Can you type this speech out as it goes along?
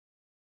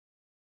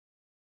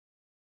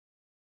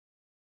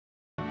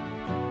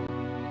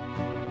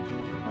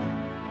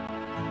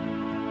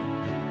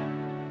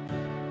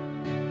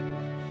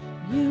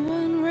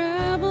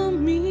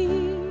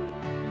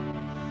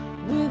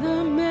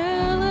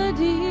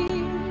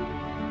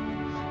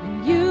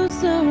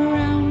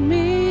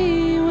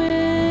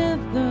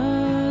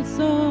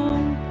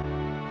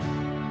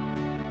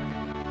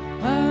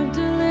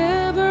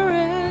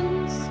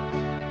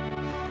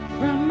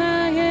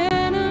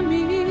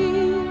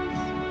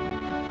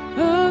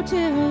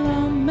till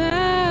all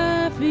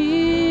my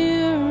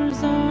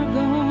fears are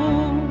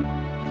gone,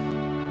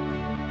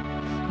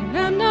 and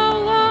I'm no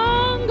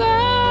longer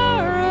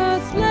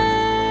a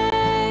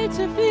slave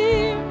to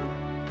fear.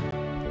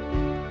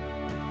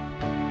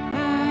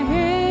 I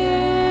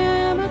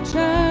am a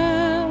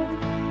child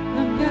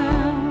of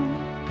God,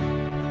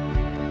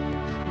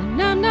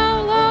 and I'm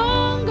no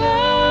longer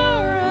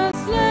a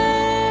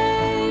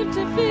slave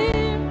to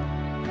fear.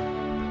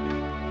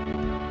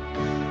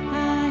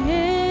 I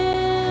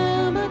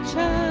am a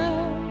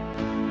child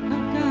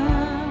of God.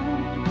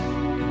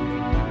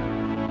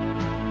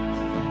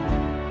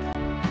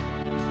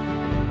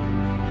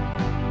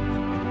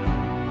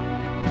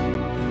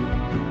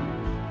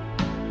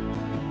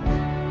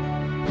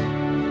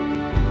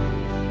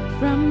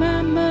 From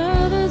my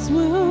mother's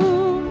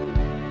womb,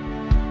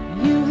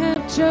 you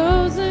have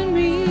chosen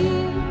me.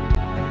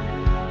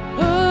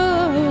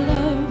 Oh,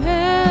 love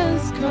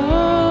has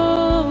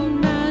called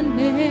my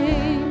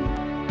name,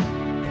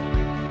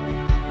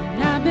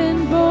 and I've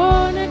been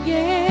born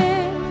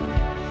again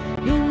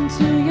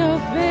into your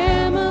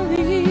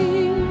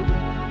family.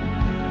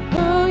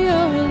 Oh,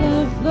 your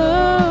love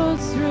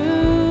flows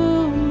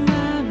through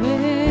my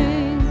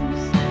veins,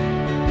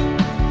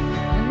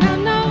 and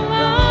I'm no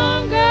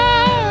longer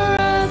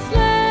a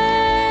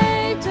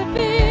slave to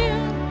fear.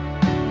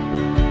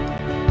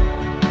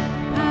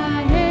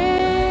 I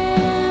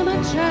am a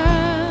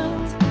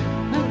child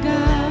of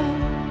God,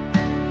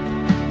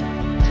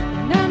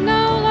 and I'm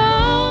no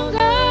longer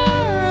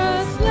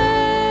a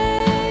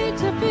slave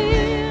to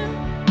fear.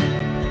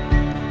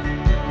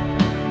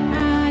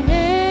 I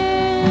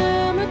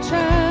am a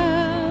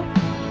child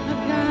of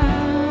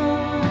God.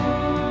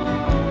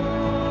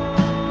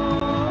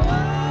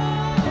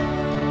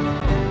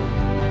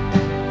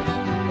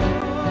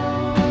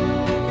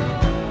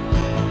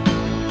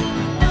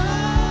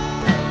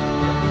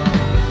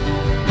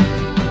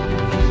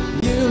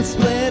 You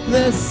split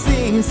the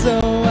sea so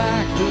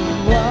I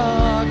could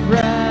walk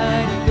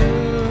right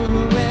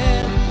through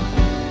it.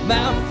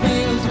 My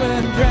fears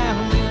were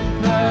drowned in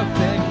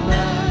perfect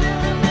love.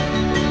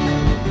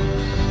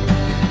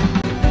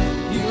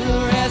 You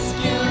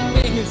rescued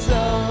me so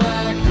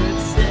I could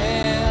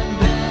stand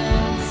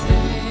and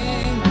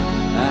sing.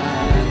 I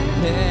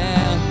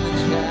am the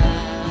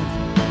child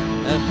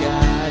of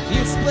God.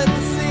 You split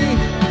the sea.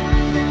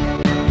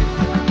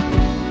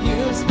 You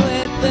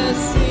split the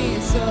sea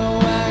so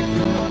I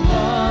could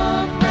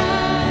walk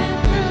right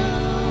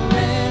through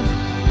it.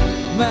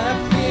 My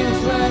fears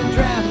were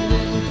drowned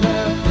in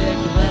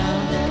perfect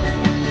love.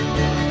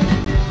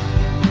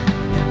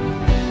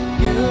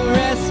 You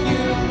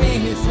rescued me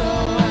so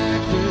I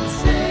could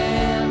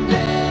stand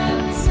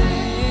and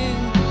sing.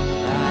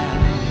 I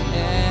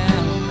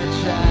am a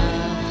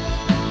child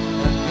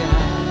of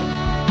God.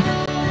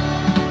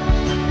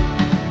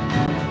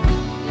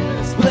 You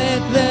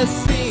split the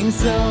sea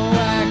so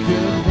I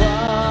could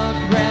walk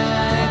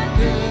right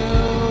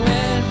through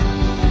it.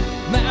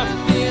 My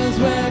fears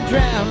were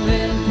drowned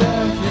in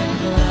perfect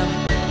love.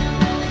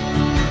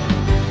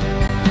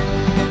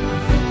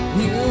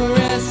 You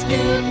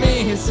rescued me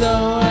so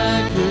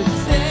I could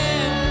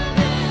stand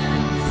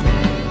and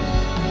sing.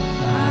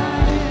 I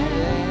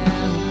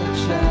am a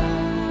child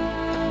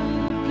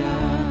of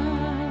God.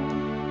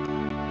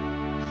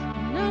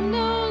 And I'm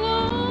no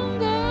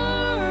longer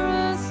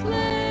a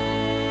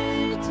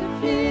slave to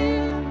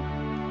fear.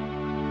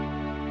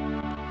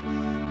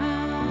 I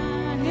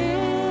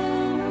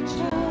am a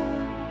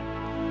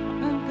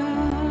child of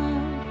God.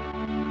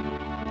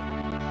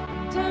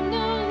 And I'm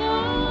no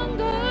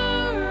longer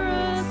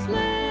a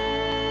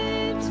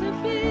slave to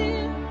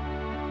fear.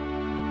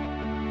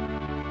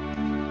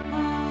 I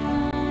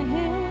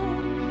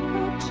am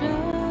a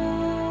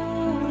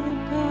child of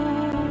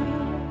God.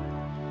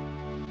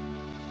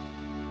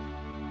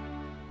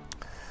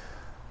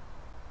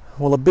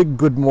 Well, a big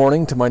good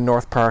morning to my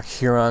North Park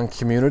Huron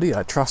community.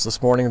 I trust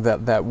this morning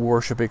that that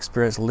worship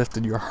experience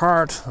lifted your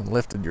heart and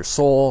lifted your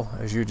soul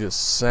as you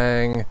just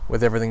sang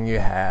with everything you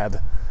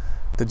had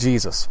to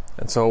Jesus.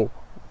 And so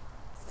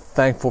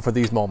thankful for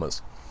these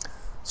moments.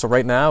 So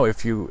right now,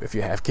 if you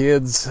have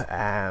kids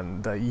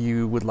and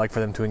you would like for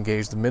them to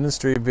engage the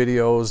ministry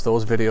videos,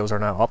 those videos are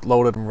now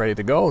uploaded and ready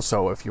to go.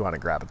 So if you want to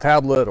grab a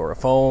tablet or a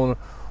phone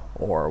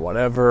or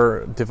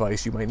whatever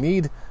device you might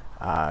need,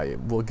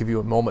 we'll give you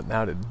a moment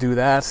now to do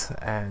that,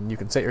 and you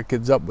can set your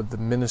kids up with the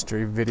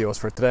ministry videos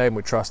for today, and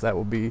we trust that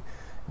will be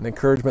an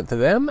encouragement to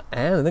them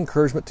and an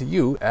encouragement to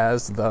you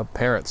as the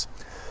parents.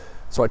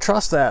 So I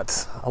trust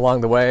that along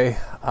the way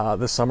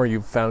this summer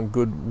you've found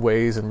good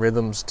ways and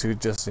rhythms to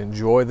just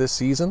enjoy this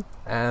season,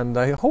 and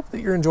I hope that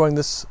you're enjoying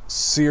this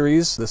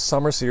series, this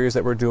summer series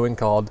that we're doing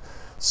called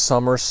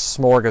Summer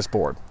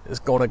Smorgasbord. It's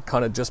going to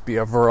kind of just be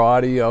a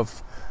variety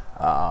of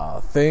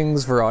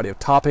things, variety of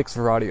topics,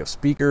 variety of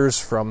speakers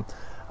from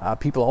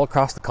people all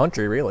across the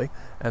country, really.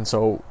 And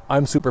so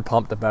I'm super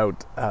pumped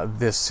about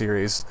this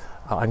series.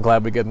 I'm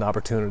glad we get an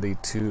opportunity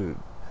to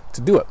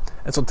do it.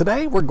 And so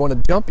today we're going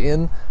to jump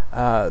in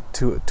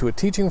to a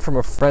teaching from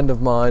a friend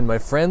of mine. My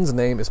friend's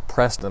name is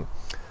Preston.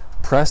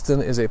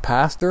 Preston is a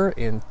pastor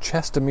in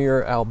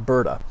Chestermere,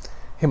 Alberta.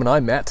 Him and I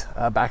met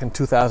back in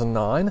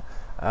 2009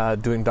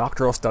 doing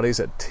doctoral studies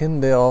at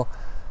Tyndale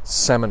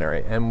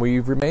Seminary, and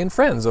we've remained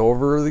friends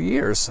over the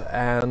years,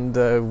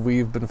 and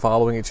we've been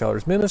following each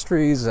other's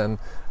ministries,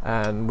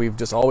 and we've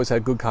just always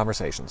had good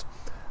conversations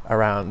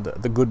around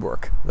the good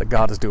work that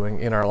God is doing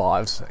in our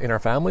lives, in our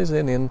families,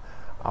 and in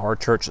our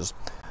churches.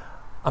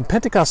 On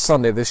Pentecost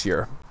Sunday this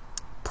year,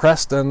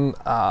 Preston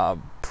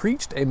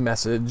preached a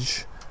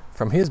message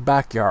from his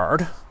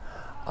backyard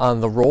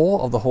on the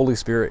role of the Holy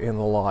Spirit in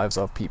the lives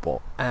of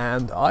people,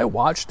 and I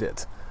watched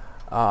it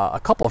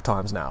a couple of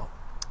times now.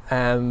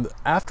 And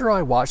after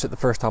I watched it the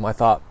first time, I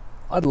thought,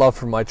 I'd love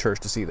for my church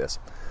to see this.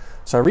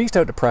 So I reached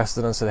out to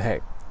Preston and said, hey,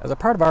 as a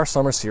part of our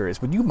summer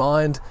series, would you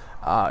mind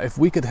if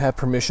we could have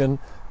permission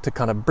to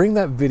kind of bring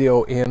that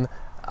video in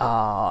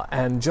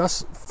and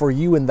just for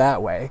you in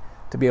that way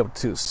to be able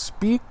to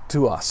speak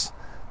to us,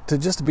 to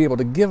just be able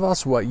to give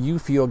us what you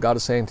feel God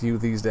is saying to you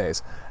these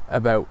days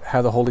about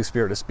how the Holy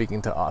Spirit is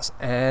speaking to us.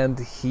 And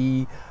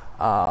he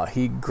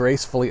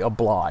gracefully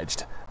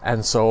obliged.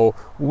 And so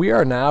we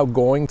are now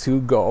going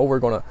to go, we're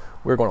going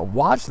to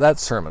watch that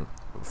sermon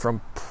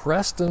from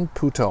Preston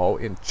Pouteaux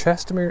in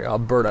Chestermere,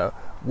 Alberta,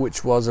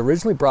 which was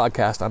originally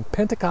broadcast on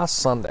Pentecost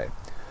Sunday.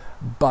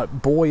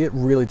 But boy, it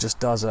really just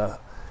does a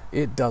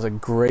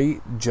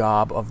great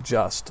job of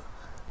just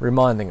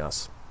reminding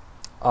us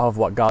of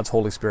what God's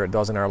Holy Spirit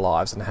does in our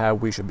lives and how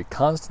we should be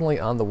constantly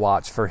on the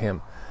watch for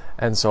Him.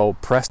 And so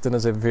Preston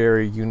is a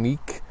very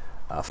unique,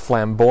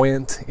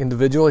 flamboyant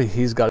individual.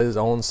 He's got his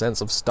own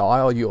sense of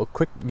style. You'll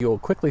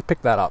quickly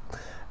pick that up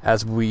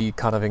as we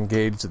kind of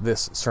engage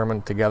this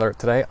sermon together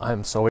today.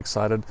 I'm so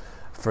excited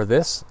for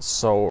this.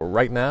 So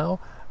right now,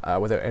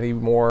 without any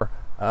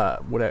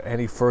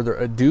further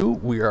ado,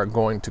 we are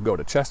going to go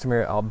to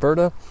Chestermere,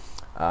 Alberta,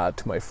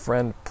 to my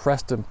friend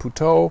Preston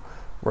Pouteaux.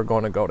 We're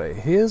going to go to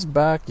his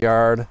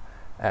backyard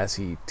as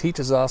he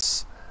teaches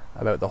us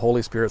about the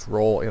Holy Spirit's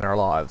role in our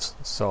lives.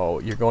 So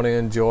you're going to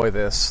enjoy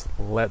this.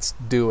 Let's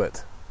do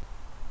it.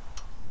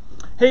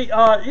 Hey,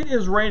 it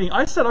is raining.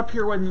 I set up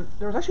here when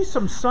there was actually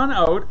some sun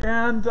out,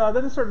 and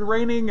then it started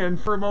raining, and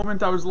for a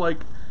moment I was like,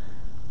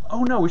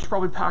 oh no, we should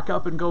probably pack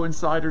up and go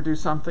inside or do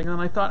something. And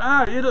I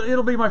thought,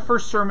 it'll be my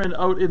first sermon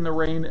out in the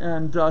rain,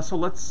 and so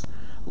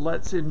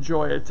let's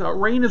enjoy it.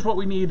 Rain is what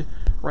we need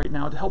right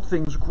now to help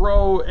things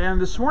grow,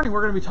 and this morning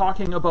we're going to be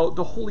talking about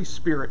the Holy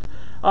Spirit,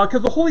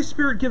 because the Holy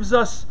Spirit gives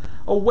us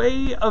a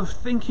way of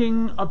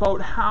thinking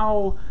about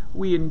how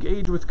we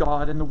engage with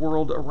God and the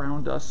world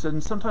around us.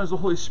 And sometimes the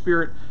Holy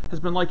Spirit has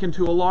been likened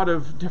to a lot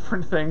of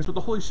different things, but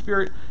the Holy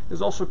Spirit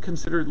is also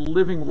considered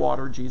living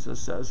water,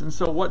 Jesus says. And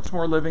so what's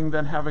more living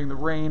than having the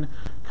rain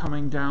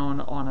coming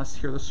down on us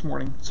here this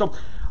morning? So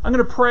I'm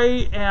going to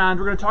pray, and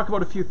we're going to talk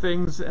about a few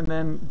things and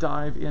then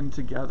dive in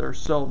together.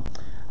 So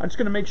I'm just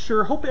going to make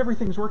sure, hope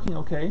everything's working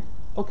okay.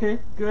 Okay,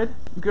 good.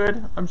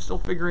 I'm still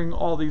figuring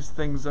all these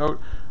things out.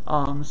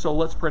 So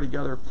let's pray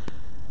together.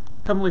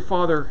 Heavenly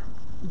Father,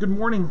 good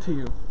morning to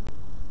you.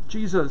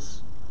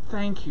 Jesus,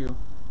 thank you.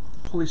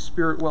 Holy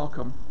Spirit,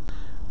 welcome.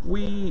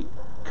 We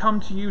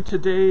come to you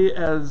today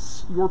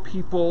as your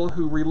people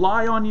who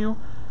rely on you,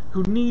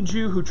 who need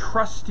you, who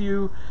trust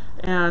you,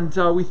 and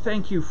we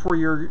thank you for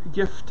your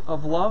gift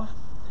of love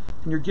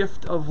and your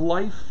gift of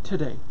life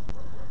today.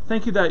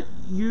 Thank you that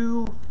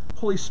you,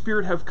 Holy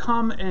Spirit, have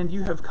come, and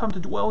you have come to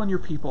dwell in your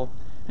people,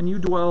 and you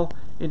dwell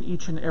in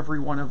each and every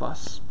one of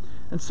us.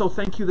 And so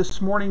thank you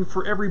this morning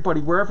for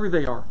everybody, wherever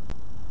they are,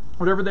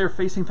 whatever they're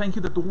facing. Thank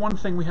you that the one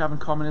thing we have in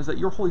common is that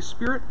your Holy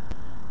Spirit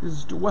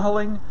is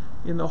dwelling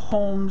in the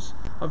homes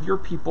of your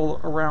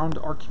people around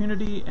our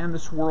community and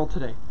this world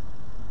today.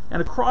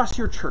 And across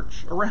your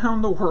church,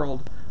 around the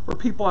world, where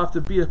people have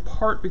to be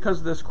apart because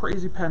of this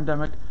crazy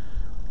pandemic,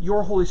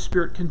 your Holy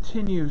Spirit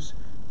continues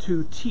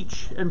to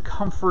teach and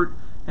comfort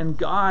and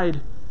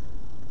guide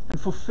and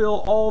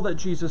fulfill all that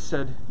Jesus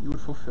said you would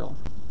fulfill.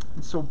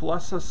 And so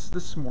bless us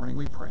this morning,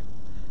 we pray.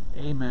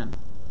 Amen.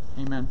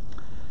 Amen.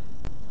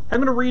 I'm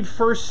going to read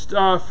first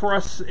for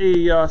us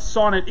a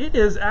sonnet. It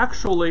is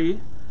actually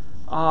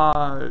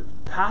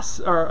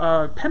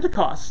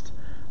Pentecost.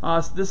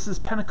 This is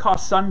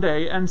Pentecost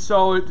Sunday, and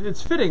so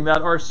it's fitting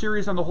that our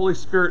series on the Holy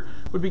Spirit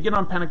would begin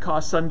on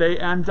Pentecost Sunday.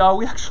 And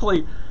we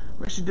actually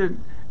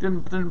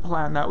didn't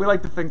plan that. We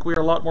like to think we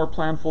are a lot more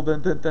planful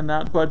than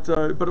that, but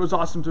it was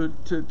awesome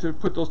to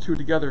put those two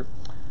together.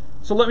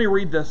 So let me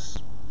read this.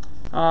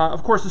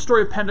 Of course, the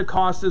story of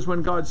Pentecost is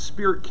when God's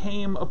Spirit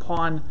came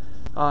upon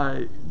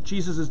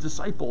Jesus'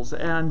 disciples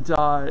and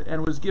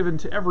was given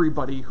to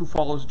everybody who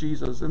follows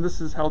Jesus. And this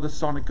is how this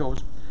sonnet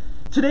goes.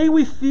 Today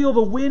we feel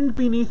the wind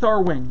beneath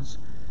our wings.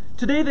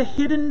 Today the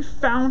hidden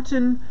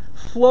fountain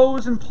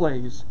flows and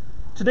plays.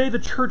 Today the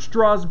church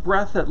draws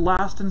breath at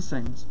last and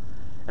sings,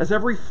 as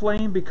every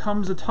flame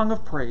becomes a tongue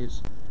of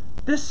praise.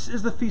 This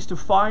is the feast of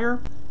fire,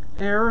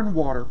 air, and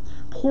water,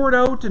 poured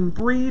out and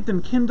breathed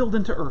and kindled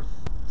into earth.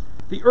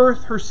 The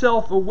earth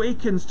herself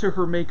awakens to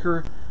her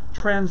Maker,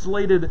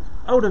 translated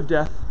out of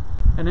death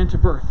and into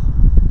birth.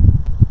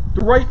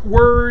 The right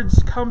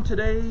words come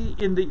today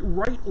in the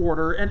right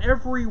order, and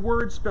every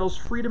word spells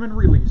freedom and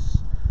release.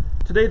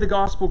 Today the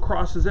gospel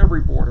crosses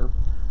every border.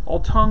 All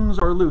tongues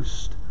are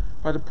loosed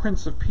by the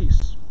Prince of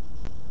Peace.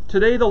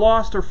 Today the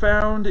lost are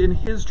found in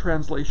his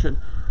translation,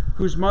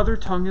 whose mother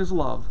tongue is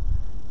love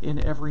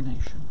in every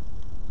nation.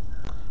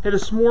 Hey,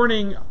 this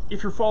morning,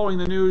 if you're following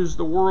the news,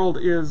 the world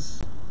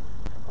is,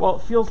 well,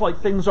 it feels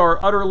like things are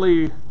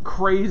utterly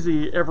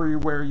crazy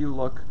everywhere you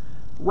look.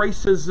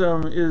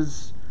 Racism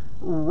is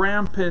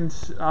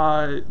rampant,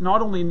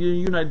 not only in the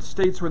United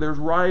States where there's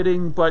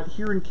rioting, but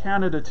here in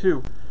Canada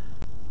too.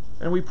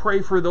 And we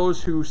pray for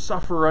those who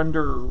suffer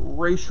under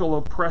racial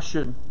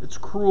oppression. It's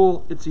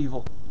cruel, it's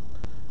evil.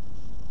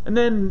 And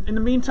then, in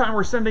the meantime,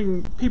 we're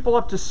sending people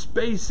up to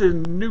space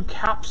in new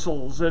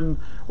capsules, and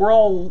we're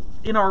all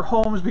in our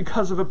homes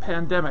because of a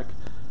pandemic.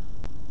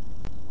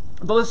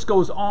 The list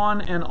goes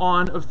on and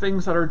on of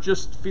things that are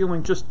just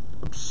feeling just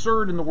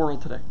absurd in the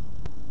world today.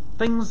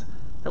 Things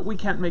that we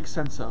can't make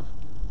sense of.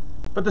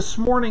 But this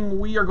morning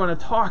we are going to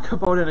talk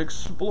about and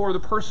explore the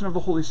person of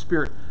the Holy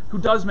Spirit, who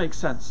does make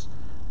sense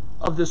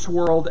of this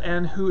world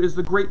and who is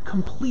the great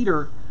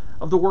completer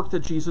of the work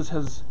that Jesus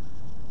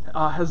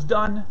has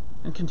done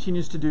and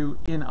continues to do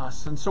in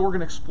us. And so we're going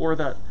to explore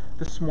that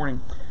this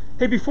morning.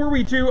 Hey, before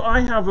we do,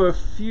 I have a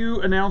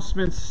few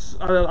announcements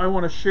that I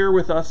want to share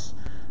with us,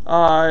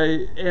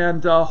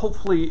 and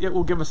hopefully it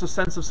will give us a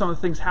sense of some of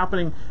the things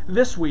happening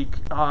this week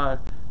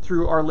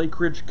through our Lake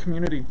Ridge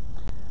community.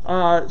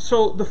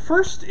 So the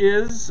first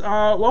is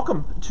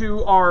welcome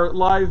to our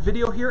live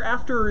video here.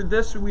 After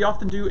this, we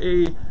often do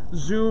a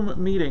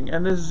Zoom meeting,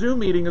 and this Zoom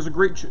meeting is a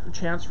great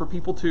chance for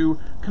people to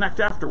connect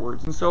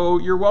afterwards. And so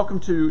you're welcome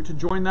to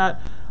join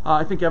that.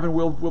 I think Evan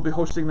will be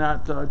hosting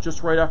that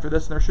just right after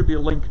this, and there should be a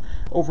link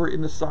over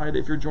in the side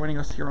if you're joining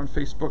us here on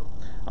Facebook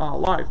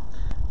Live.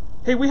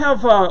 Hey, we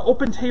have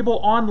Open Table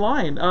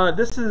Online.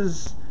 This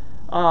is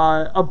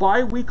a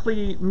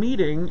bi-weekly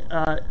meeting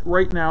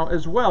right now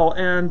as well,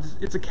 and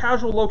it's a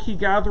casual low-key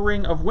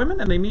gathering of women,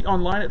 and they meet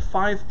online at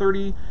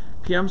 5:30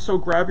 p.m. So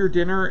grab your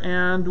dinner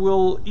and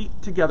we'll eat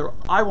together.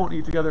 I won't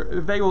eat together,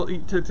 they will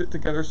eat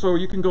together. So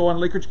you can go on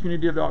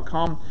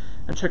lakeridgecommunity.com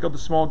and check out the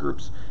small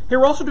groups. Here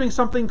we're also doing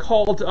something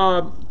called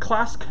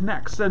Class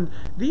Connects, and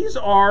these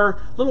are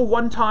little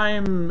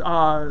one-time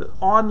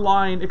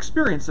online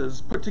experiences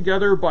put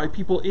together by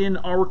people in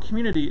our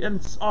community, and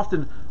it's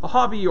often a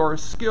hobby or a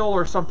skill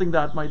or something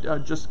that might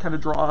just kind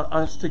of draw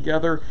us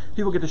together.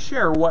 People get to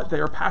share what they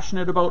are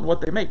passionate about and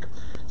what they make.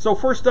 So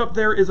first up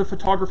there is a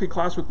photography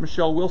class with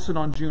Michelle Wilson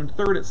on June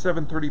 3rd at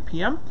 7:30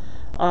 p.m.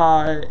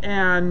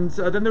 And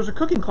then there's a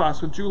cooking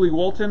class with Julie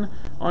Walton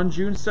on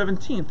June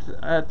 17th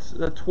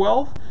at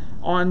 12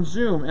 on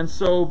Zoom. And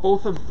so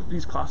both of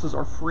these classes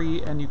are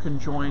free, and you can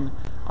join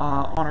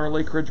on our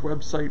Lake Ridge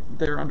website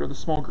there under the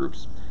small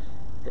groups.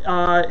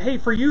 Hey,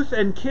 for youth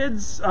and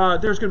kids,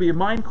 there's going to be a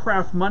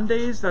Minecraft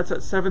Mondays. That's at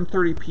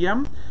 7:30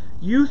 p.m.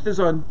 Youth is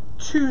on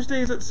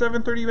Tuesdays at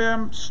 7:30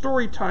 p.m.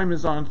 Story time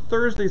is on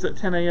Thursdays at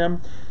 10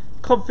 a.m.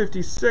 Club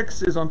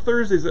 56 is on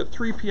Thursdays at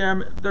 3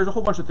 p.m. There's a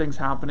whole bunch of things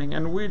happening,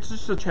 and it's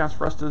just a chance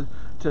for us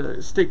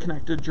to stay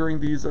connected during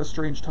these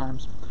strange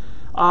times.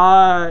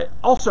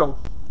 Also,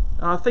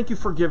 thank you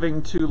for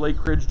giving to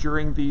Lake Ridge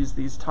during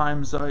these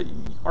times.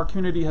 Our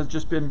community has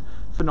just been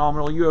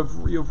phenomenal. You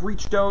have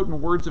reached out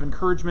in words of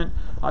encouragement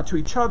to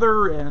each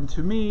other and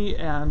to me,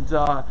 and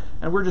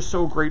we're just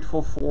so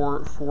grateful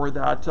for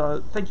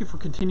that. Thank you for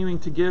continuing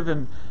to give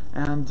and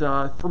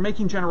for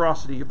making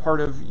generosity a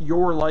part of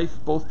your life,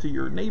 both to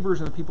your neighbors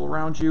and the people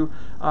around you,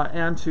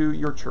 and to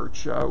your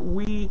church.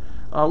 We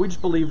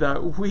just believe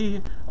that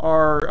we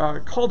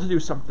are called to do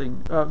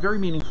something very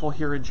meaningful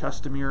here in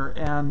Chestermere,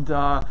 and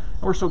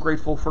we're so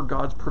grateful for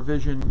God's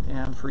provision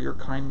and for your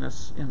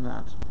kindness in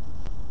that.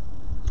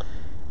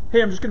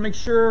 Hey, I'm just gonna make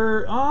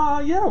sure.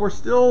 Yeah, we're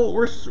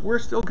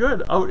still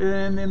good out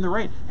in the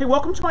rain. Hey,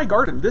 welcome to my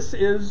garden. This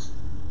is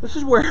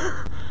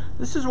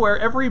where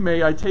every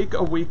May I take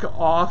a week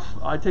off.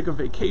 I take a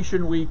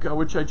vacation week,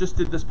 which I just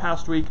did this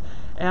past week,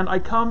 and I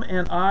come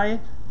and I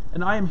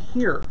am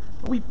here.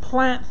 We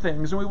plant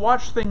things and we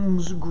watch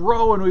things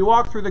grow, and we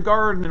walk through the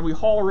garden and we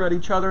holler at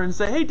each other and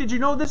say, "Hey, did you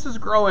know this is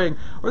growing?"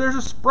 Or "There's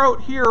a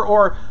sprout here,"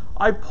 or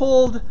 "I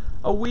pulled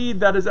a weed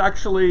that is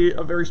actually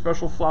a very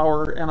special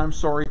flower and I'm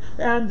sorry."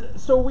 And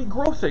so we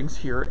grow things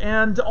here,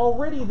 and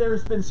already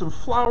there's been some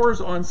flowers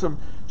on some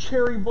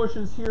cherry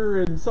bushes here,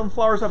 and some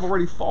flowers have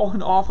already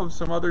fallen off of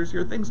some others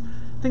here.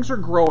 Things are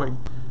growing.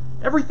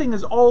 Everything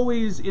is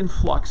always in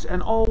flux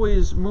and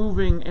always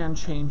moving and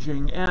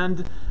changing,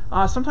 and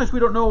sometimes we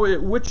don't know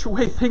which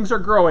way things are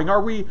growing.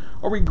 Are we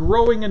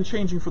growing and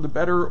changing for the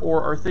better,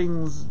 or are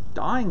things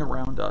dying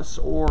around us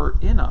or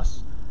in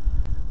us?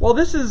 Well,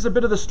 this is a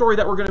bit of the story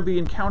that we're going to be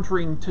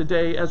encountering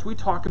today as we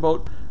talk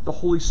about the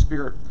Holy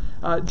Spirit.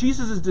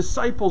 Jesus'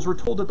 disciples were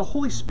told that the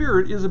Holy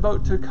Spirit is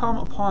about to come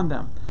upon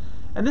them.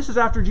 And this is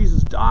after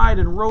Jesus died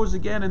and rose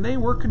again, and they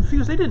were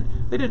confused. They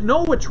didn't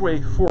know which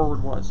way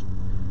forward was.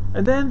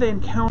 And then they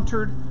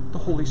encountered the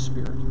Holy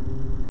Spirit.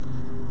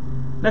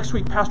 Next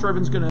week, Pastor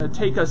Evan's going to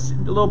take us a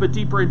little bit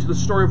deeper into the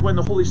story of when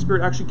the Holy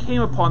Spirit actually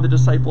came upon the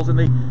disciples, and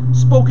they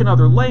spoke in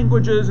other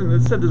languages, and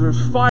it said that there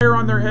was fire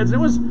on their heads.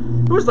 And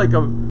it was like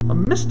a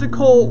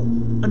mystical,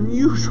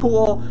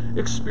 unusual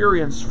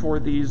experience for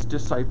these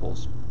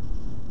disciples.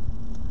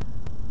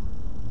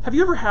 Have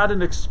you ever had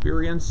an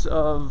experience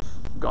of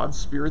God's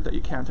Spirit that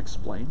you can't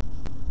explain?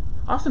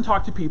 I often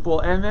talk to people,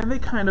 and then they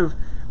kind of,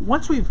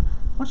 once we've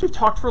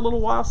talked for a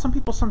little while, some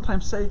people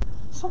sometimes say,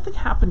 something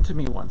happened to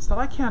me once that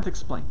I can't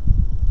explain.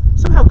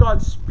 Somehow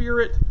God's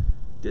Spirit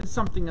did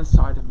something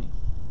inside of me.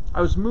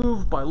 I was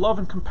moved by love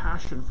and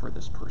compassion for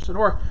this person,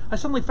 or I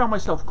suddenly found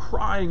myself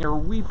crying or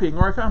weeping,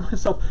 or I found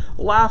myself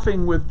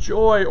laughing with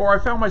joy, or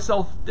I found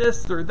myself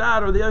this or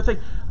that or the other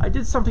thing. I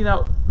did something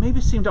that maybe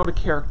seemed out of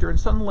character, and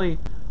suddenly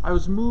I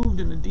was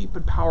moved in a deep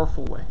and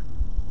powerful way.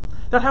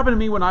 That happened to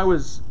me when I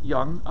was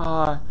young.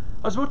 I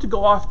was about to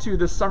go off to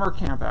this summer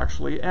camp,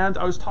 actually, and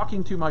I was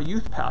talking to my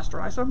youth pastor,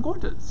 and I said, I'm going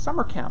to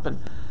summer camp,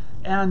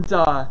 and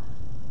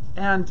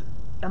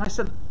I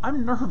said,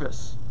 I'm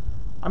nervous.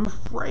 I'm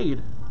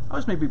afraid. I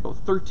was maybe about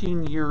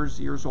 13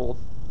 years old.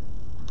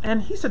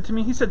 And he said to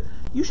me,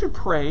 you should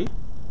pray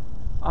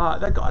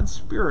that God's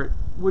Spirit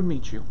would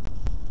meet you.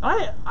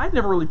 I'd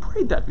never really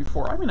prayed that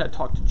before. I mean, I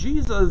talked to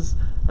Jesus,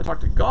 I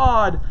talked to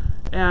God,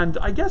 and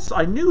I guess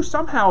I knew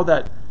somehow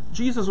that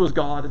Jesus was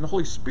God and the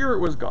Holy Spirit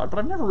was God, but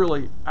I've never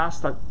really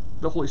asked that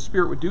the Holy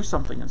Spirit would do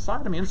something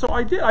inside of me. And so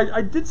I did.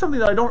 I did something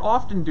that I don't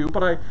often do,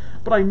 but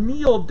I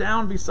kneeled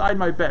down beside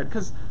my bed,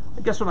 because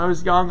I guess when I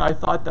was young, I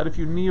thought that if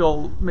you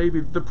kneel,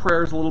 maybe the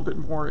prayer is a little bit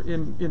more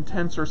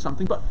intense or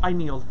something, but I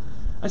kneeled.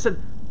 I said,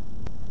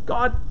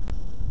 God,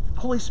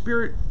 Holy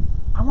Spirit,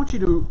 I want you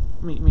to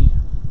meet me.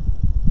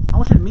 I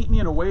want you to meet me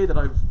in a way that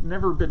I've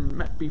never been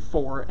met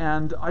before,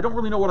 and I don't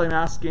really know what I'm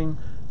asking,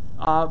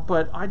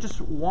 but I just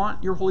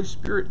want your Holy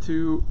Spirit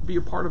to be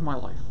a part of my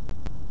life.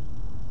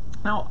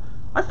 Now,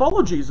 I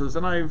followed Jesus,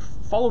 and I've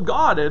followed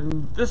God,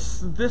 and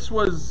this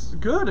was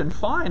good and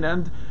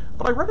fine,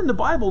 but I read in the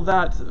Bible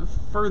that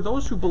for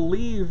those who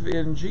believe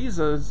in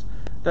Jesus,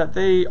 that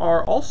they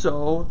are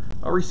also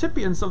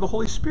recipients of the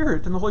Holy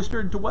Spirit, and the Holy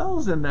Spirit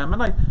dwells in them.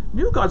 And I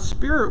knew God's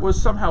Spirit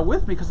was somehow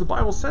with me because the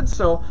Bible said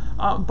so,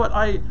 but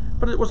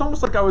it was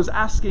almost like I was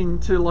asking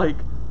to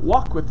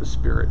walk with the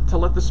Spirit, to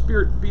let the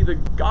Spirit be the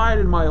guide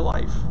in my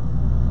life,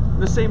 in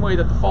the same way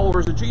that the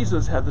followers of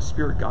Jesus had the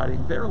Spirit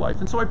guiding their life.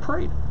 And so I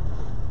prayed.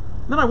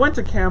 And then I went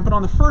to camp, and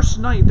on the first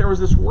night there was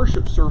this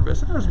worship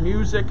service, and there was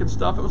music and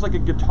stuff. It was like a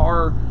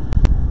guitar,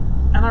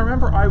 and I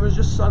remember I was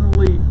just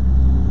suddenly,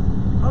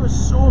 I was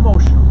so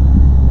emotional.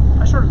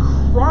 I started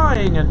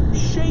crying and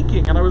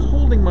shaking, and I was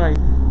holding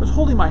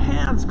my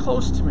hands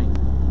close to me,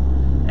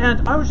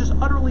 and I was just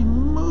utterly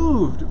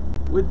moved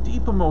with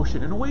deep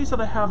emotion in ways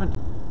that I haven't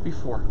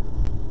before.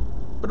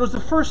 But it was the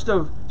first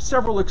of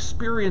several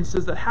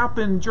experiences that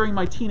happened during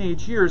my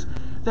teenage years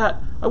that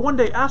I one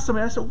day asked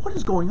somebody, I said, what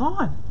is going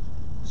on?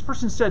 This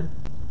person said,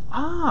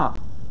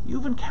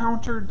 you've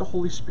encountered the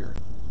Holy Spirit.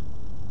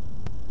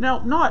 Now,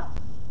 not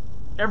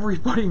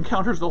everybody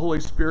encounters the Holy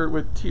Spirit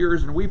with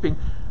tears and weeping,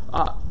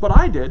 but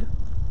I did,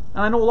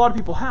 and I know a lot of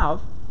people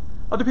have.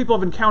 Other people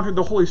have encountered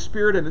the Holy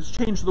Spirit, and it's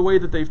changed the way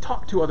that they've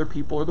talked to other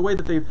people, or the way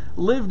that they've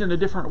lived in a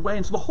different way.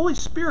 And so the Holy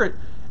Spirit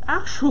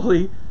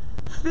actually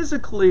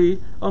physically,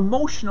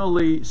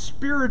 emotionally,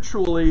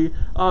 spiritually,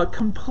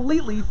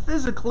 completely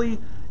physically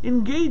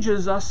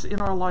engages us in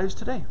our lives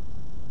today.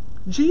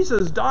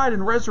 Jesus died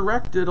and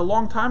resurrected a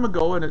long time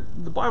ago, and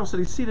the Bible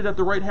said he's seated at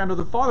the right hand of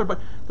the Father, but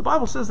the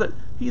Bible says that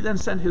he then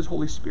sent his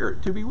Holy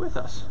Spirit to be with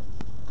us.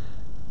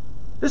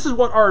 This is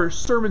what our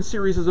sermon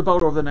series is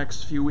about over the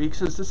next few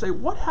weeks, is to say,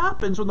 what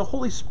happens when the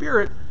Holy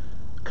Spirit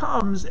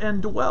comes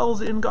and dwells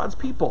in God's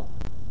people?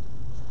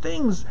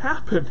 Things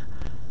happen.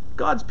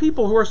 God's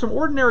people, who are some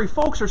ordinary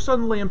folks, are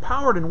suddenly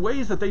empowered in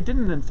ways that they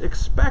didn't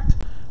expect.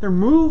 They're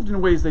moved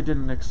in ways they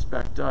didn't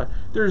expect.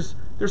 There's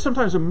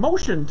sometimes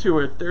emotion to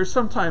it. There's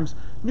sometimes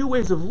new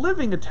ways of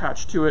living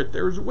attached to it.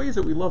 There's ways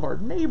that we love our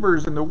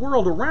neighbors and the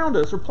world around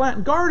us, or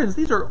plant gardens.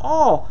 These are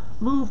all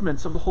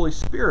movements of the Holy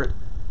Spirit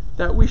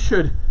that we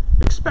should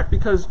expect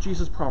because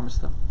Jesus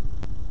promised them.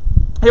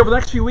 Hey, over the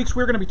next few weeks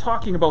we're going to be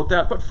talking about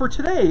that. But for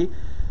today,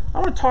 I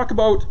want to talk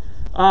about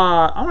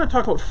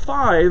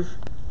 5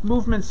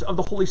 movements of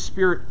the Holy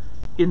Spirit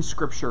in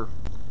Scripture.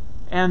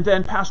 And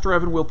then Pastor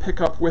Evan will pick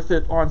up with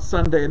it on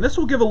Sunday. And this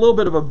will give a little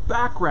bit of a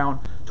background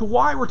to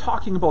why we're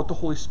talking about the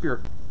Holy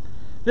Spirit.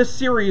 This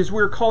series,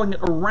 we're calling it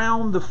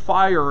Around the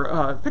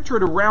Fire. Picture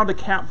it around a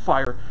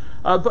campfire.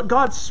 But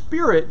God's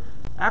Spirit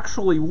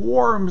actually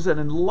warms and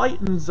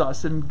enlightens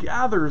us and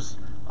gathers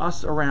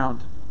us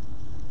around.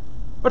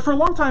 But for a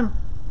long time,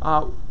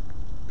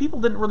 people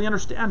didn't really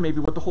understand maybe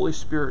what the Holy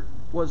Spirit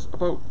was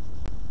about.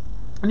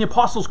 In the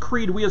Apostles'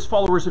 Creed, we as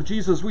followers of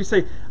Jesus, we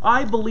say,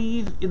 I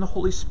believe in the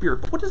Holy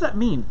Spirit. But what does that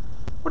mean?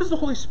 What does the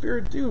Holy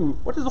Spirit do?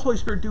 What does the Holy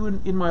Spirit do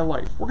in my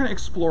life? We're going to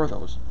explore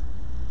those.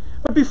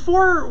 But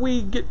before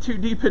we get too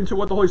deep into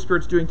what the Holy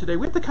Spirit's doing today,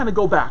 we have to kind of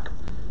go back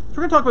So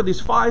we're going to talk about these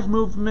 5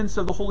 movements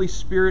of the Holy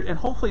Spirit, and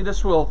hopefully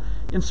this will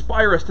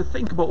inspire us to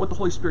think about what the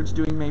Holy Spirit's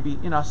doing maybe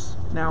in us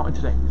now and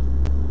today.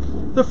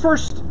 The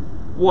first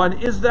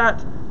one is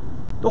that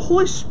the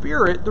Holy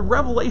Spirit, the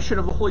revelation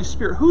of the Holy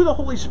Spirit, who the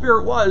Holy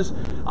Spirit was,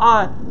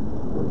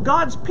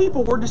 God's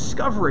people were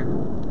discovering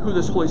who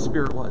this Holy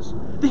Spirit was.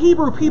 The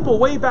Hebrew people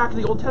way back in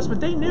the Old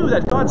Testament, they knew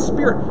that God's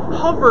Spirit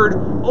hovered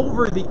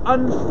over the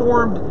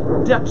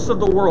unformed depths of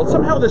the world.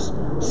 Somehow this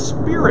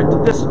Spirit,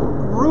 this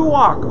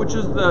ruach, which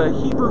is the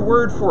Hebrew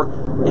word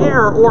for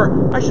air,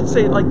 or I should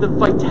say like the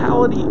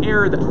vitality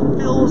air that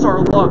fills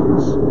our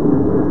lungs,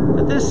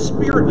 that this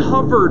Spirit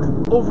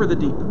hovered over the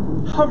deep,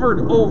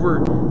 hovered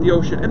over the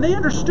ocean. And they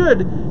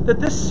understood that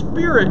this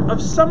Spirit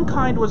of some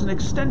kind was an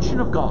extension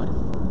of God.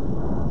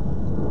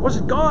 It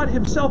wasn't God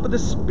himself, but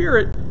this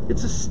Spirit, it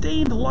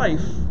sustained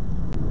life,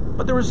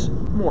 but there was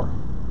more.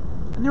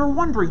 And they were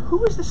wondering,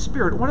 who is this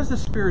Spirit? What is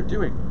this Spirit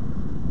doing?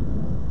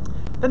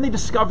 Then they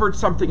discovered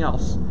something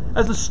else.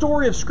 As the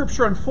story of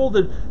Scripture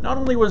unfolded, not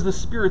only was the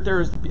Spirit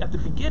there at the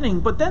beginning,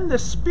 but then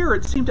this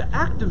Spirit seemed to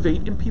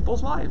activate in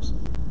people's lives.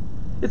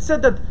 It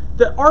said that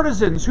the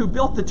artisans who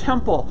built the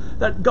temple,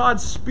 that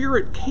God's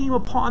Spirit came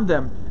upon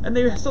them, and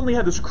they suddenly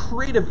had this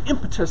creative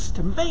impetus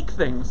to make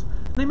things.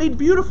 And they made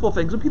beautiful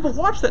things, and people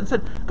watched that and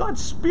said,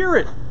 God's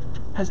Spirit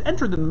has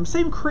entered them. The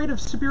same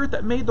creative Spirit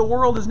that made the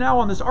world is now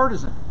on this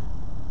artisan.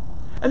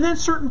 And then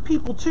certain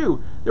people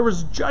too. There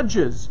was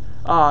judges,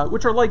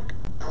 which are like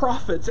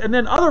prophets, and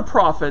then other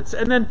prophets,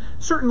 and then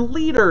certain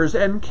leaders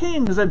and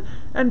kings,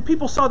 and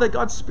people saw that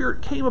God's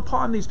Spirit came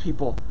upon these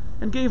people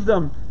and gave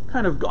them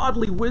kind of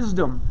godly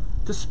wisdom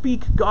to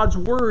speak God's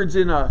words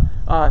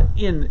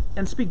and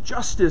speak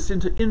justice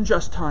into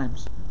unjust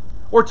times,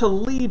 or to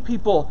lead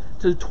people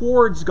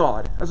towards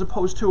God as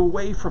opposed to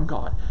away from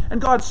God. And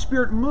God's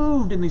Spirit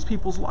moved in these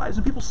people's lives,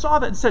 and people saw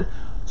that and said,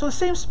 so the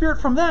same Spirit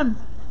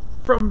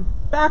from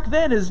back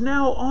then is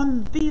now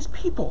on these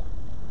people.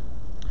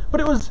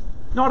 But it was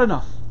not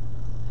enough.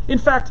 In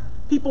fact,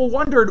 people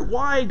wondered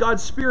why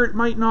God's Spirit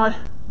might not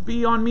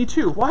be on me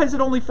too. Why is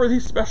it only for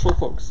these special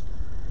folks?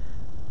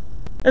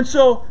 And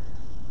so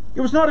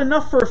it was not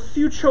enough for a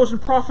few chosen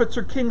prophets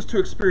or kings to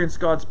experience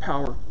God's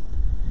power.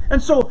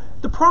 And so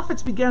the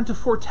prophets began to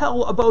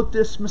foretell about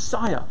this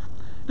Messiah,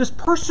 this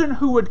person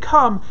who would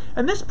come,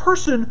 and this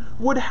person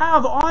would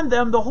have on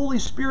them the Holy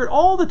Spirit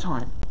all the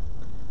time.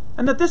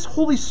 And that this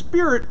Holy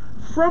Spirit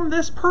from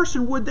this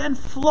person would then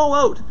flow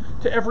out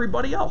to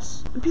everybody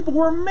else. And people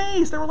were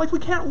amazed. They were like, we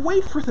can't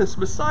wait for this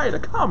Messiah to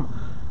come,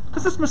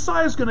 because this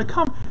Messiah is going to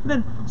come and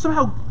then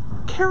somehow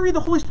carry the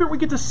Holy Spirit. We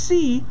get to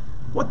see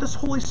what this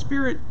Holy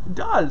Spirit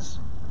does,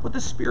 what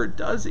the Spirit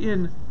does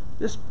in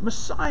this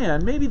Messiah,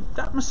 and maybe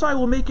that Messiah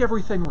will make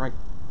everything right.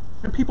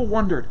 And people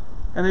wondered,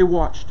 and they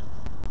watched.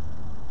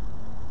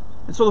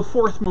 And so the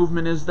fourth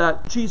movement is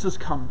that Jesus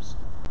comes,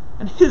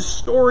 and his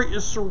story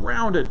is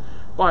surrounded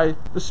by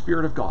the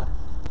Spirit of God.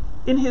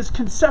 In his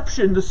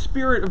conception, the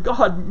Spirit of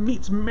God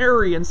meets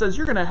Mary and says,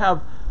 you're going to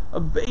have a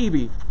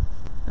baby,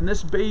 and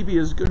this baby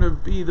is going to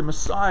be the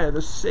Messiah,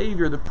 the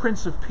Savior, the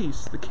Prince of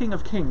Peace, the King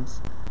of Kings.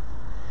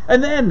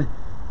 And then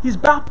he's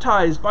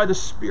baptized by the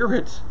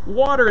Spirit,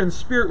 water and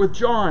Spirit, with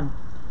John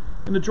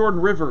in the Jordan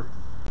River.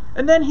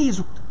 And then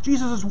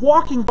Jesus is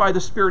walking by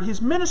the Spirit.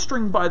 He's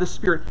ministering by the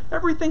Spirit.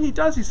 Everything he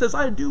does, he says,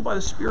 I do by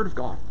the Spirit of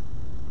God.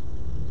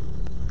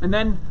 And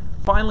then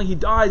finally he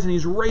dies and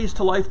he's raised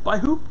to life by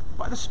who?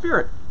 By the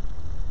Spirit.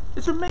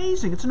 It's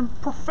amazing. It's a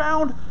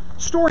profound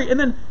story. And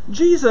then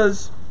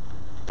Jesus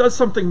does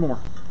something more.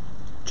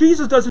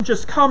 Jesus doesn't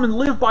just come and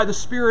live by the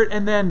Spirit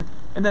and then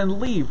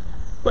leave.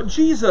 But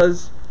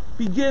Jesus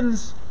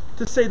begins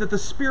to say that the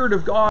Spirit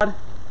of God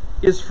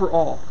is for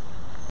all.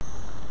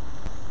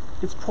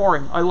 It's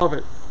pouring. I love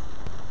it.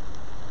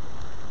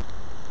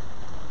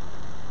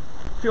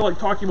 I feel like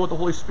talking about the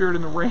Holy Spirit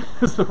in the rain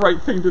is the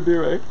right thing to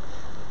do, eh?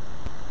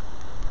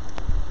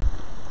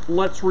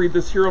 Let's read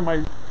this here on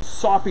my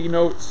soppy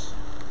notes.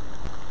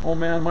 Oh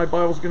man, my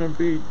Bible's going to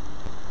be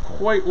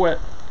quite wet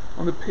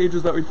on the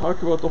pages that we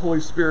talk about the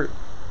Holy Spirit.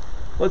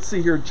 Let's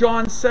see here.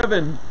 John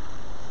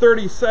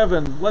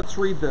 7:37. Let's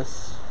read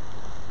this.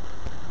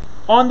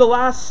 On the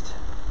last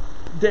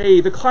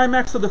day, the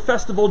climax of the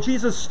festival,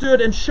 Jesus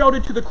stood and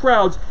shouted to the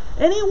crowds,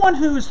 anyone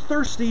who is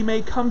thirsty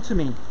may come to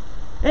me.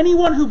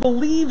 Anyone who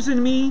believes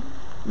in me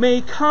may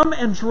come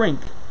and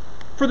drink.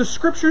 For the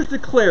Scriptures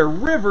declare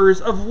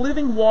rivers of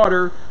living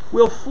water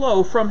will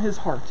flow from his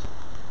heart.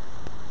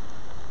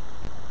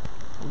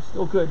 I'm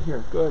still good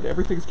here. Good.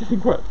 Everything's getting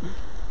wet.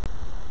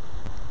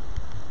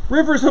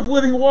 Rivers of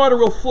living water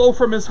will flow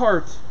from his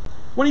heart.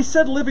 When he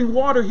said living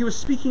water, he was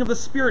speaking of the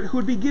Spirit who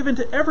would be given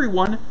to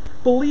everyone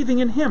believing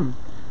in him.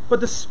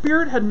 But the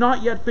Spirit had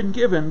not yet been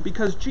given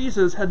because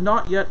Jesus had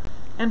not yet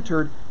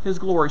entered his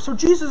glory. So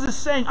Jesus is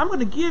saying, I'm going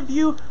to give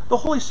you the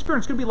Holy Spirit.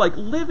 It's going to be like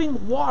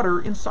living water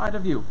inside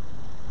of you.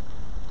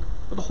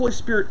 But the Holy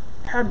Spirit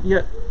hadn't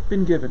yet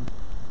been given.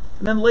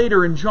 And then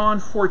later in John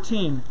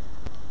 14,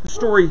 the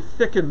story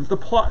thickens, the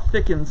plot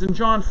thickens. In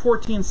John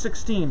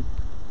 14:16,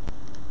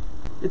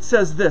 it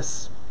says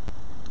this,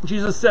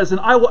 Jesus says,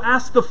 "And I will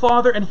ask the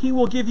Father, and he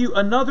will give you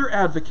another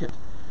advocate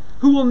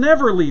who will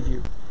never leave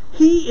you.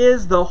 He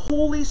is the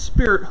Holy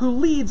Spirit who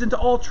leads into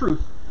all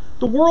truth.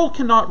 The world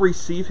cannot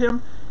receive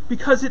him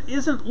because it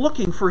isn't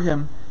looking for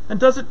him and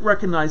doesn't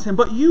recognize him,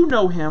 but you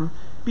know him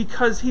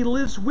because he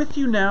lives with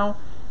you now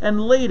and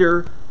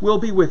later will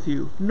be with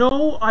you.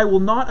 No, I will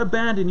not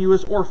abandon you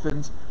as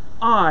orphans.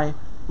 I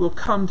will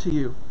come to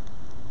you."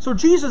 So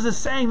Jesus is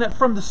saying that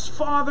from this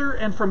Father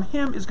and from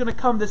him is going to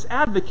come this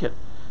advocate,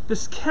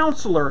 this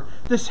counselor,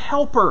 this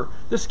helper,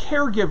 this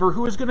caregiver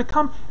who is going to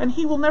come, and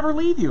he will never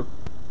leave you.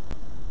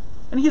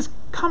 And he is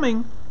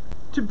coming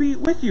to be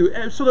with you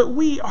so that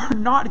we are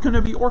not going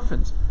to be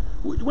orphans.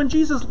 When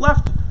Jesus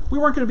left, we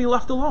weren't going to be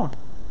left alone.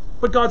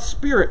 But God's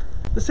Spirit,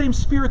 the same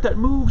Spirit that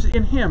moves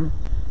in him,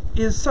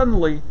 is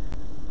suddenly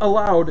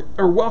allowed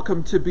or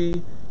welcome to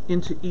be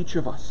into each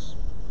of us.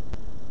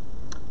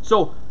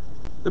 So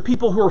the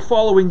people who are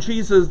following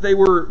Jesus, they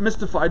were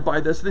mystified by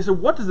this. They said,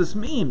 what does this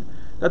mean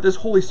that this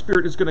Holy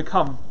Spirit is going to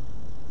come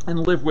and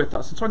live with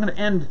us? And so I'm going to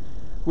end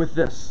with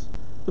this.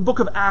 The book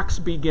of Acts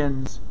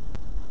begins.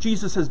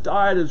 Jesus has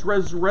died, is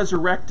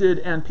resurrected,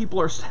 and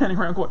people are standing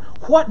around going,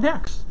 what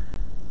next?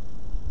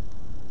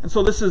 And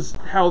so this is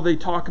how they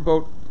talk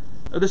about,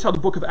 this is how the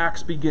book of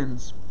Acts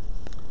begins.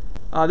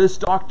 This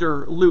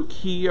Dr. Luke,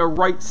 he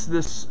writes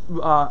this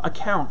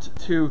account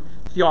to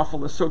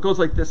Theophilus. So it goes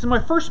like this. In my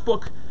first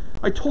book,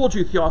 I told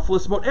you,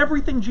 Theophilus, about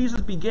everything Jesus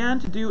began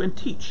to do and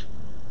teach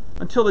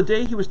until the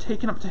day he was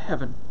taken up to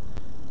heaven,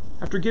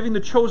 after giving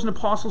the chosen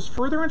apostles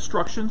further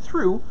instruction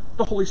through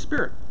the Holy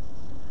Spirit.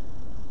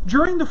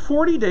 During the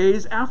 40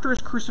 days after his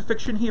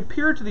crucifixion, he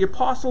appeared to the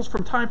apostles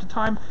from time to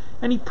time,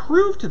 and he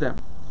proved to them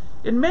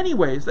in many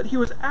ways that he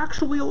was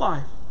actually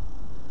alive.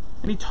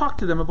 And he talked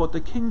to them about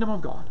the kingdom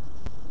of God.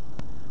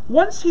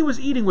 Once he was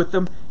eating with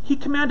them, he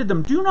commanded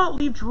them, "Do not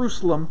leave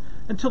Jerusalem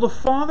until the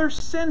Father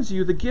sends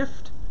you the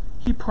gift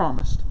he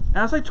promised.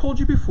 As I told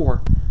you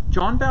before,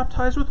 John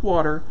baptized with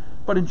water,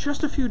 but in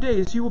just a few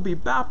days you will be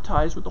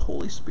baptized with the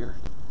Holy Spirit."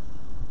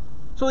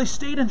 So they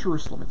stayed in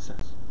Jerusalem, it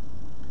says.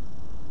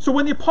 So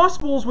when the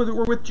apostles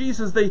were with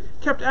Jesus, they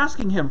kept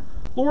asking him,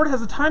 "Lord, has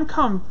the time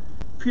come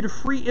for you to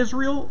free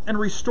Israel and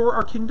restore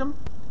our kingdom?"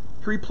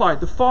 He replied,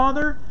 "The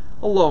Father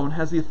alone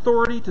has the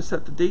authority to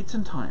set the dates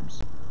and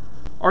times.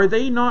 Are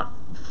they not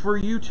for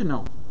you to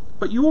know?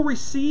 But you will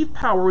receive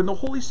power when the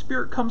Holy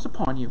Spirit comes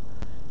upon you,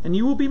 and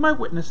you will be my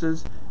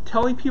witnesses,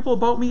 telling people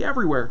about me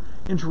everywhere,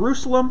 in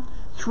Jerusalem,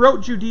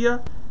 throughout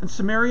Judea and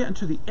Samaria, and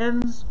to the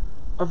ends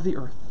of the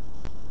earth."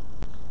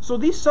 So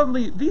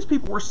these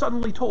people were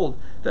suddenly told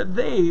that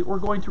they were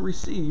going to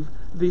receive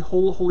the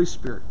Holy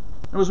Spirit.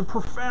 It was a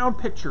profound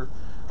picture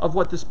of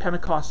what this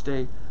Pentecost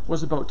Day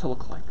was about to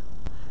look like.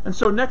 And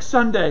so next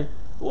Sunday,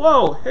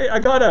 whoa, hey, I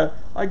got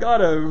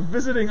a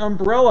visiting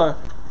umbrella.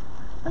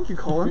 Thank you,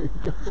 Colin.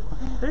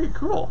 Hey,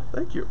 cool.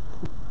 Thank you.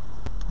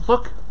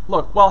 Look.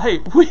 Well, hey,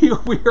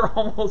 we are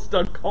almost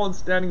done. Colin's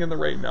standing in the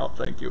rain now.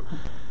 Thank you.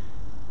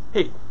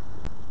 Hey,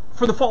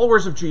 for the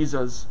followers of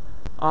Jesus,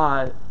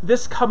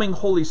 this coming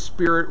Holy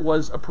Spirit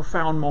was a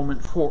profound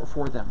moment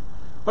for them.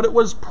 But it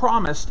was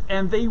promised,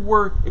 and they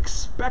were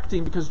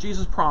expecting, because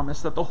Jesus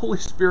promised, that the Holy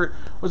Spirit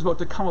was about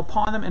to come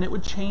upon them, and it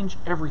would change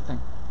everything.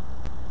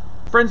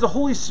 Friends, the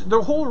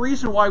whole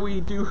reason why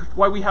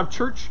we have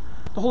church,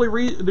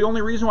 the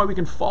only reason why we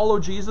can follow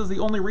Jesus, the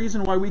only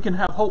reason why we can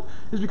have hope,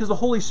 is because the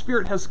Holy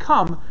Spirit has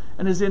come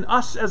and is in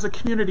us as a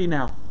community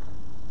now.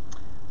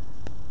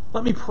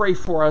 Let me pray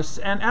for us,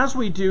 and as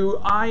we do,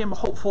 I am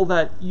hopeful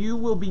that you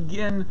will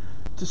begin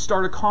to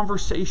start a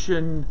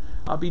conversation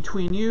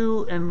between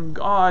you and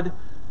God,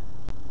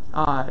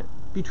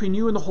 between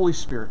you and the Holy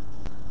Spirit,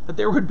 that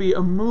there would be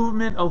a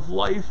movement of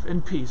life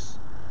and peace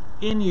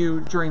in you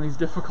during these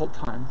difficult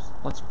times.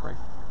 Let's pray.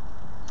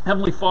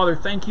 Heavenly Father,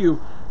 thank you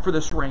for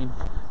this rain.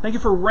 Thank you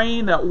for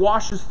rain that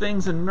washes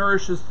things and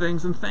nourishes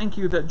things, and thank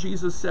you that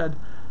Jesus said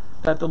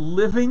that the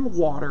living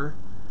water,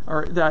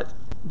 or that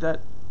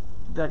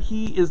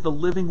he is the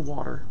living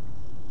water,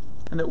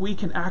 and that we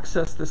can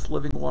access this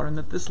living water, and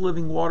that this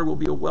living water will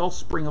be a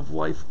wellspring of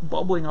life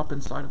bubbling up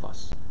inside of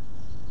us.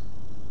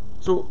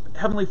 So,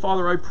 Heavenly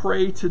Father, I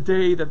pray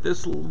today that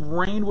this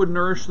rain would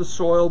nourish the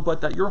soil,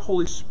 but that your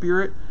Holy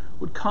Spirit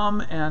would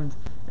come and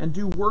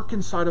do work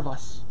inside of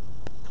us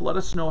to let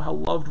us know how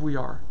loved we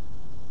are.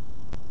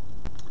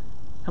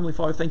 Heavenly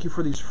Father, thank you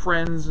for these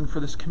friends and for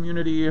this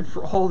community and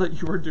for all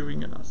that you are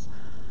doing in us.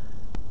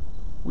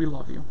 We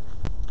love you.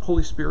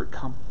 Holy Spirit,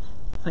 come.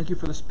 Thank you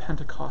for this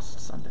Pentecost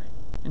Sunday.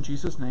 In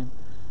Jesus' name,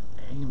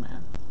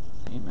 amen.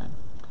 Amen.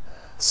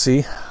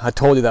 See, I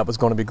told you that was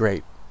going to be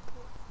great.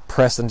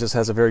 Preston just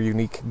has a very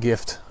unique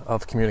gift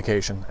of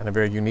communication and a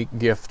very unique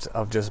gift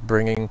of just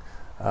bringing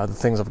the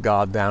things of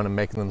God down and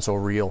making them so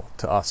real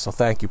to us. So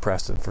thank you,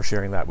 Preston, for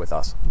sharing that with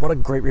us. What a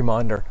great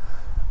reminder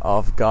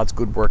of God's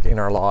good work in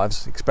our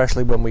lives,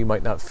 especially when we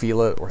might not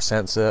feel it or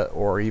sense it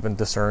or even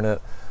discern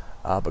it.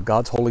 But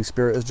God's Holy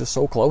Spirit is just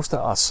so close to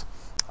us.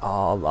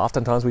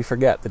 Oftentimes we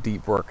forget the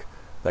deep work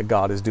that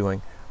God is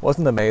doing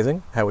Wasn't it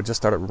amazing how it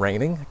just started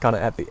raining kind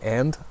of at the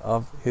end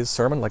of his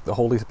sermon, like the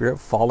Holy Spirit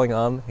falling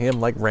on him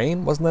like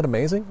rain? Wasn't that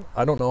amazing?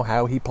 I don't know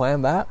how he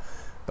planned that,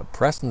 but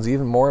Preston's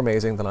even more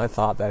amazing than I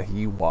thought that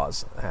he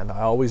was. And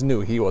I always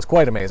knew he was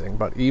quite amazing,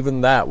 but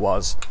even that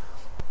was...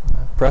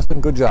 Preston,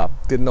 good job.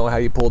 Didn't know how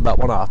you pulled that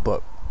one off,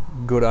 but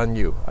good on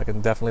you. I can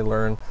definitely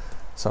learn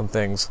some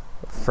things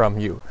from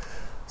you.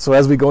 So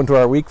as we go into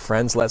our week,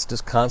 friends, let's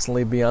just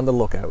constantly be on the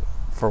lookout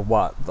for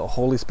what the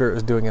Holy Spirit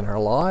is doing in our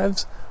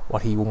lives,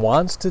 what he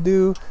wants to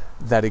do,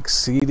 that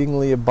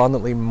exceedingly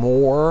abundantly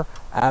more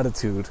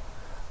attitude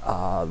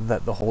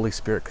that the Holy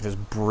Spirit could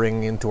just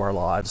bring into our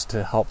lives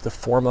to help to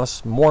form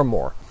us more and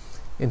more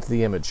into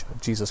the image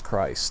of Jesus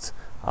Christ,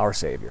 our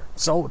Savior.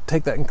 So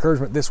take that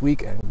encouragement this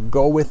week and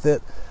go with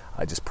it.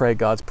 I just pray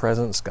God's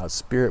presence, God's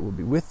Spirit will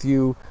be with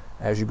you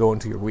as you go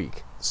into your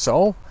week.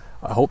 So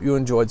I hope you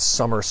enjoyed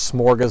Summer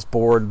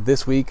Smorgasbord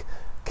this week.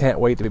 Can't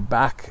wait to be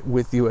back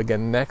with you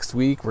again next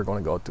week. We're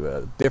going to go to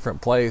a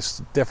different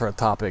place, different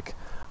topic,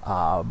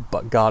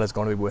 but God is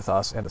going to be with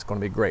us, and it's going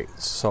to be great.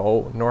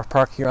 So, North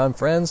Park Huron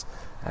friends,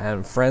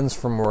 and friends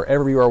from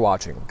wherever you are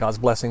watching, God's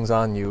blessings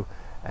on you,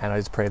 and I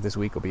just pray this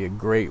week will be a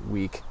great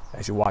week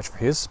as you watch for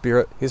His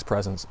Spirit, His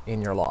presence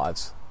in your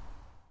lives.